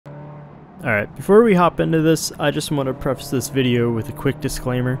Alright, before we hop into this, I just want to preface this video with a quick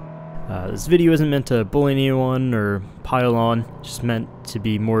disclaimer. This video isn't meant to bully anyone or pile on, it's just meant to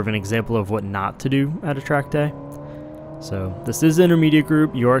be more of an example of what not to do at a track day. So, this is an intermediate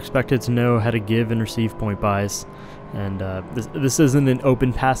group, you are expected to know how to give and receive point buys, and this isn't an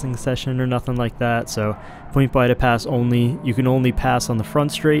open passing session or nothing like that, so point buy to pass only. You can only pass on the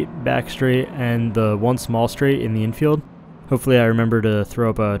front straight, back straight, and the one small straight in the infield. Hopefully I remember to throw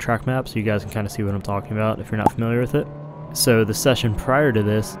up a track map so you guys can kind of see what I'm talking about if you're not familiar with it. So the session prior to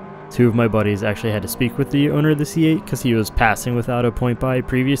this, two of my buddies actually had to speak with the owner of the C8 because he was passing without a point buy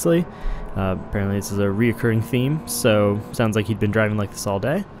previously. Apparently this is a reoccurring theme, so sounds like he'd been driving like this all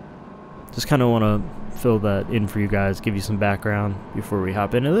day. Just kind of want to fill that in for you guys, give you some background before we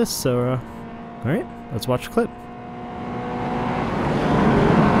hop into this, so alright, let's watch the clip.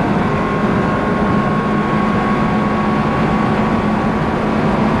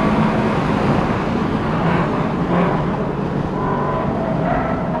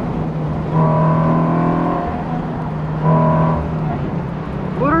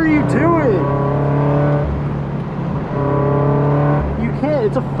 What are you doing? You can't,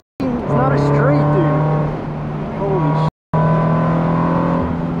 it's not a straight, dude. Holy shit.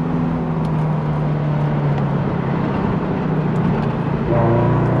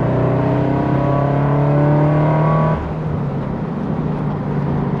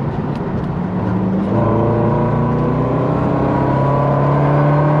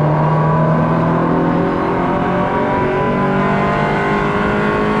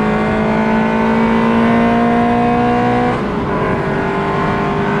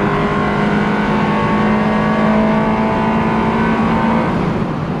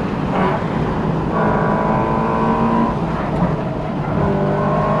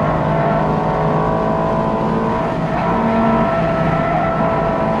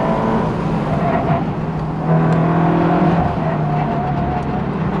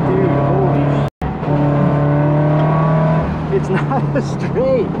 It's not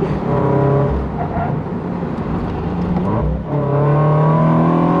straight.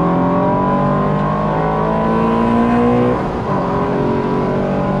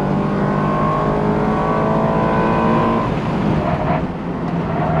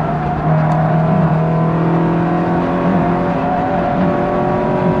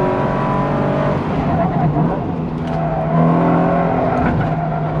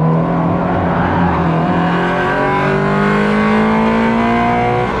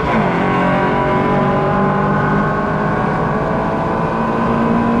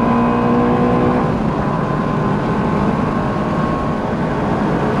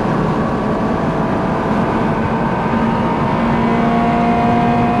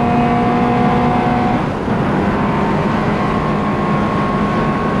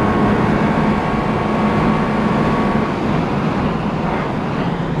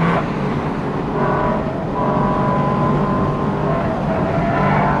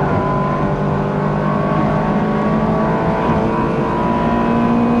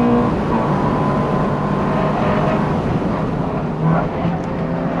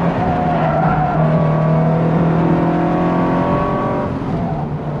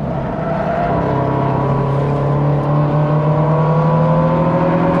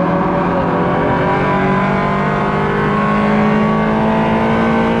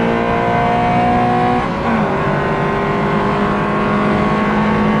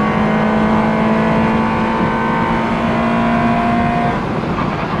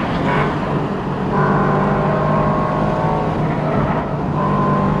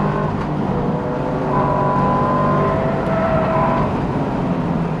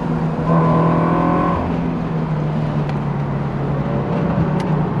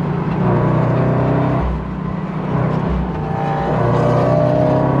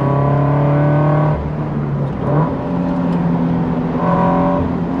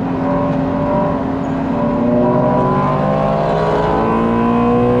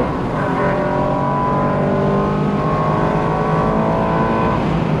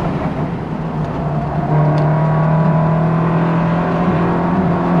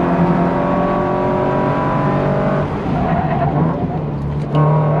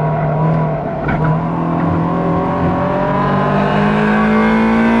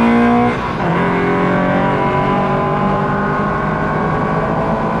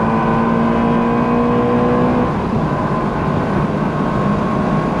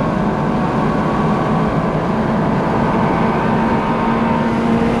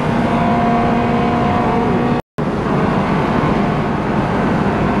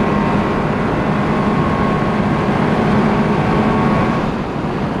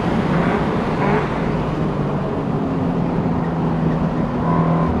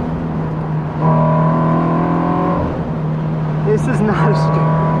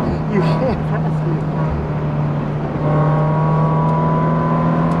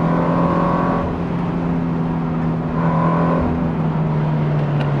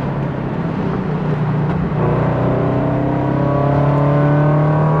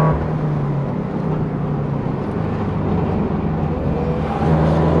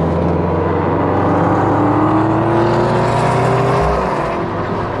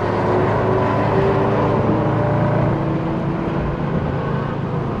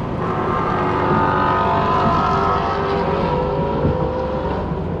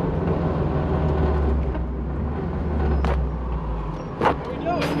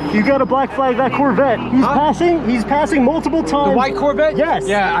 You got to black flag that Corvette. He's passing. He's passing multiple times. The white Corvette? Yes.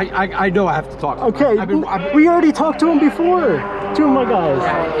 Yeah, I know I have to talk to him. Okay. We already talked to him before. Two of my guys.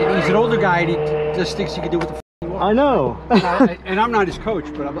 Yeah, he's an older guy, and he just thinks he can do what the f he wants. I know. And I'm not his coach,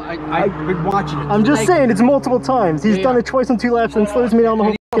 but I've been watching it. I'm just saying, it's multiple times. He's done it twice on 2 laps and slows me down the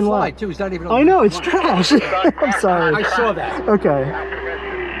whole fucking lap. Too. He's not even on I know, it's trash. I'm sorry. I saw that. Okay.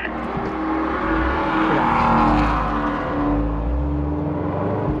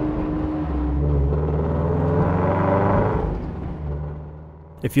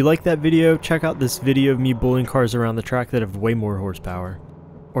 If you like that video, check out this video of me bullying cars around the track that have way more horsepower.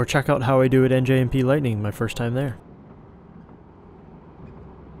 Or check out how I do at NJMP Lightning my first time there.